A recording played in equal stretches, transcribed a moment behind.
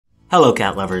Hello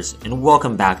cat lovers, and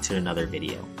welcome back to another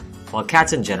video. While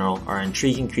cats in general are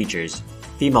intriguing creatures,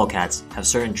 female cats have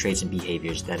certain traits and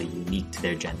behaviors that are unique to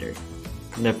their gender.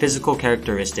 From their physical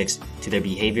characteristics to their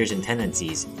behaviors and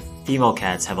tendencies, female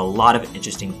cats have a lot of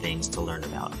interesting things to learn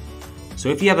about. So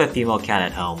if you have a female cat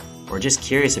at home, or just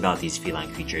curious about these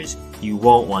feline creatures, you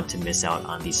won't want to miss out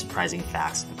on these surprising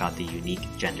facts about the unique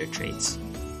gender traits.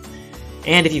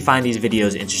 And if you find these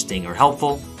videos interesting or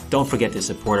helpful, don't forget to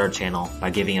support our channel by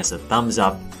giving us a thumbs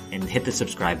up and hit the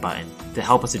subscribe button to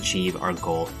help us achieve our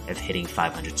goal of hitting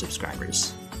 500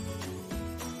 subscribers.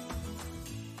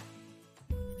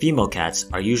 Female cats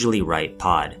are usually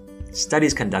right-pawed.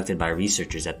 Studies conducted by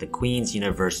researchers at the Queen's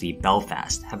University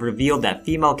Belfast have revealed that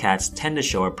female cats tend to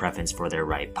show a preference for their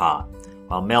right paw,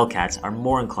 while male cats are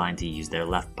more inclined to use their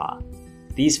left paw.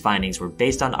 These findings were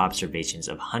based on observations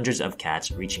of hundreds of cats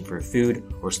reaching for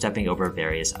food or stepping over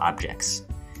various objects.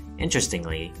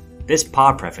 Interestingly, this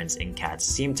paw preference in cats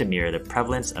seemed to mirror the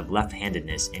prevalence of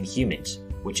left-handedness in humans,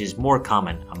 which is more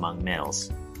common among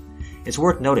males. It's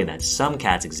worth noting that some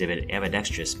cats exhibit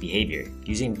ambidextrous behavior,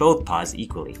 using both paws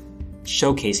equally,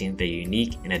 showcasing their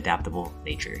unique and adaptable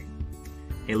nature.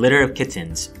 A litter of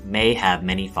kittens may have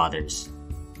many fathers.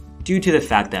 Due to the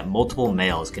fact that multiple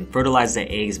males can fertilize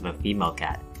the eggs of a female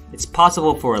cat, it's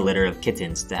possible for a litter of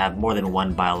kittens to have more than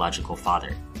one biological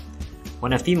father.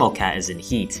 When a female cat is in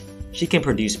heat, she can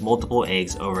produce multiple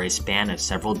eggs over a span of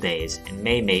several days and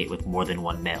may mate with more than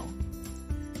one male.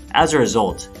 As a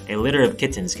result, a litter of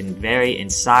kittens can vary in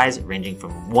size ranging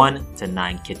from 1 to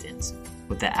 9 kittens,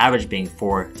 with the average being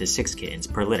 4 to 6 kittens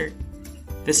per litter.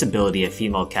 This ability of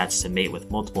female cats to mate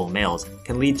with multiple males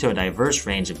can lead to a diverse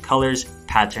range of colors,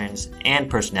 patterns, and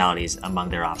personalities among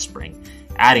their offspring,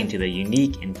 adding to the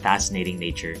unique and fascinating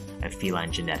nature of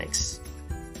feline genetics.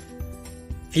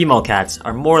 Female cats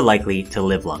are more likely to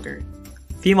live longer.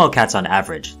 Female cats on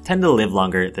average tend to live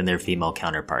longer than their female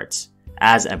counterparts,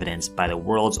 as evidenced by the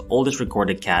world's oldest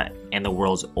recorded cat and the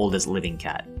world's oldest living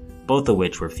cat, both of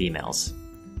which were females.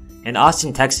 In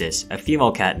Austin, Texas, a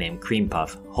female cat named Cream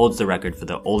Puff holds the record for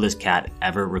the oldest cat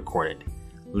ever recorded,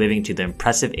 living to the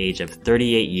impressive age of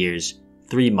 38 years,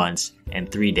 3 months,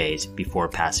 and 3 days before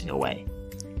passing away.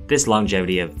 This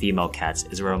longevity of female cats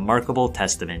is a remarkable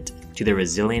testament to their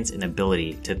resilience and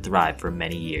ability to thrive for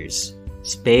many years.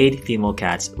 Spayed female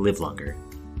cats live longer.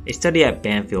 A study at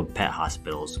Banfield Pet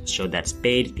Hospitals showed that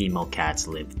spayed female cats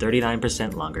live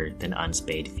 39% longer than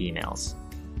unspayed females.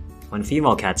 When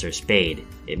female cats are spayed,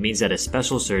 it means that a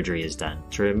special surgery is done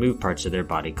to remove parts of their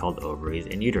body called ovaries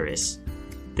and uterus.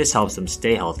 This helps them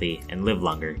stay healthy and live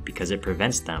longer because it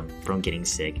prevents them from getting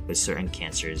sick with certain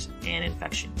cancers and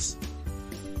infections.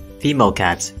 Female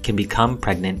cats can become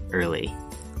pregnant early.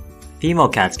 Female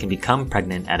cats can become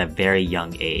pregnant at a very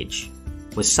young age,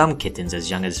 with some kittens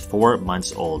as young as 4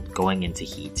 months old going into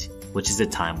heat, which is the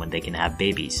time when they can have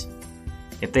babies.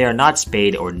 If they are not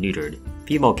spayed or neutered,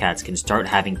 female cats can start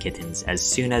having kittens as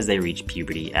soon as they reach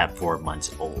puberty at 4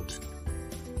 months old.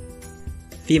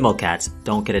 Female cats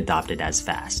don't get adopted as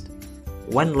fast.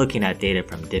 When looking at data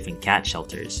from different cat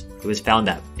shelters, it was found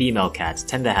that female cats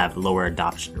tend to have lower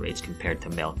adoption rates compared to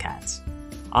male cats.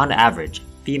 On average,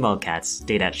 female cats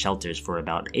stayed at shelters for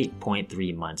about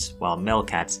 8.3 months, while male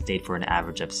cats stayed for an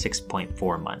average of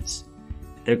 6.4 months.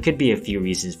 There could be a few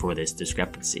reasons for this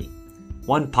discrepancy.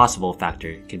 One possible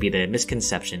factor could be the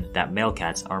misconception that male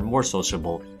cats are more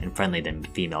sociable and friendly than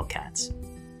female cats.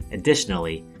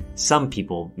 Additionally, some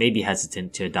people may be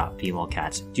hesitant to adopt female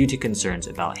cats due to concerns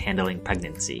about handling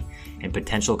pregnancy and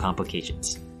potential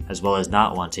complications, as well as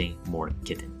not wanting more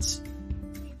kittens.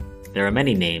 There are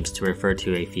many names to refer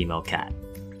to a female cat.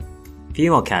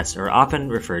 Female cats are often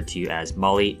referred to as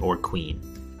Molly or Queen.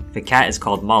 If a cat is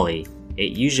called Molly,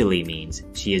 it usually means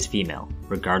she is female,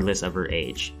 regardless of her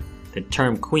age. The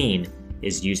term Queen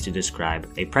is used to describe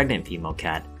a pregnant female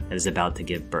cat that is about to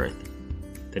give birth.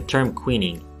 The term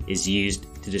queening is used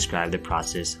to describe the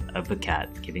process of a cat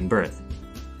giving birth.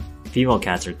 Female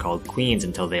cats are called queens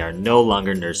until they are no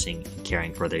longer nursing and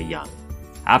caring for their young,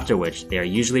 after which they are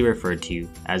usually referred to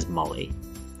as Molly.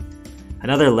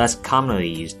 Another less commonly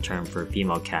used term for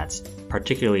female cats,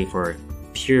 particularly for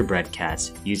purebred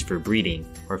cats used for breeding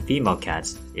or female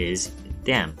cats, is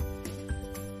dam.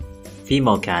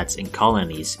 Female cats in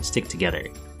colonies stick together.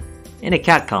 In a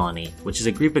cat colony, which is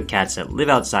a group of cats that live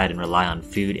outside and rely on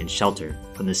food and shelter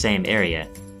from the same area,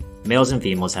 males and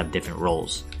females have different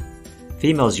roles.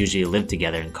 Females usually live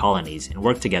together in colonies and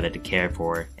work together to care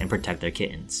for and protect their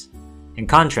kittens. In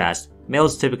contrast,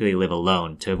 males typically live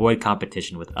alone to avoid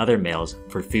competition with other males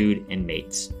for food and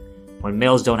mates. When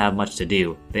males don't have much to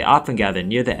do, they often gather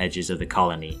near the edges of the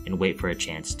colony and wait for a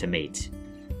chance to mate.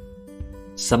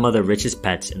 Some of the richest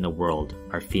pets in the world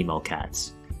are female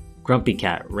cats. Grumpy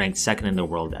Cat ranked second in the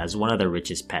world as one of the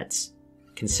richest pets.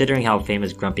 Considering how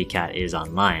famous Grumpy Cat is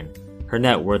online, her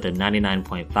net worth of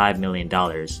 $99.5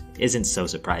 million isn't so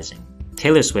surprising.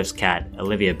 Taylor Swift's cat,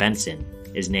 Olivia Benson,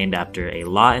 is named after a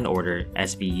Law & Order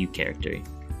SVU character.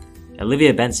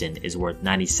 Olivia Benson is worth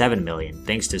 $97 million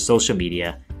thanks to social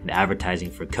media and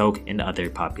advertising for Coke and other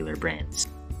popular brands.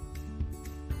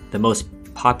 The most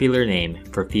popular name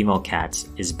for female cats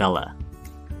is Bella.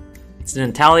 It's an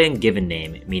Italian given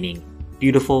name meaning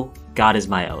beautiful, God is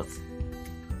my oath.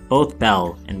 Both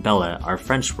Belle and Bella are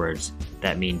French words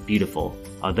that mean beautiful,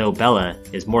 although Bella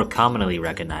is more commonly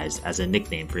recognized as a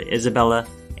nickname for Isabella,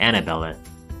 Annabella,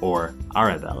 or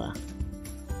Arabella.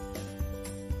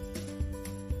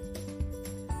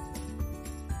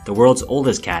 The world's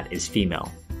oldest cat is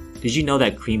female. Did you know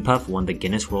that Cream Puff won the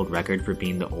Guinness World Record for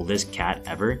being the oldest cat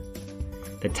ever?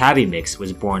 The Tabby Mix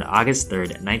was born August 3,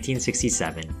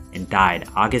 1967 and died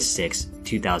August 6,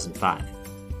 2005.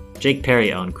 Jake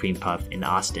Perry owned Cream Puff in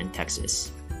Austin,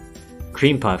 Texas.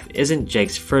 Cream Puff isn't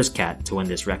Jake's first cat to win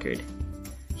this record.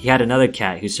 He had another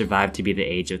cat who survived to be the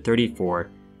age of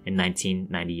 34 in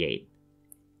 1998.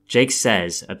 Jake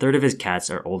says a third of his cats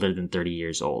are older than 30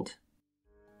 years old.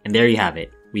 And there you have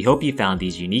it. We hope you found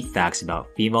these unique facts about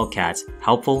female cats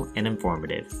helpful and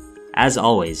informative. As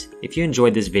always, if you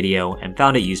enjoyed this video and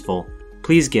found it useful,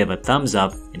 please give a thumbs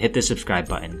up and hit the subscribe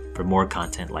button for more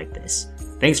content like this.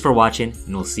 Thanks for watching,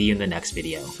 and we'll see you in the next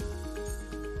video.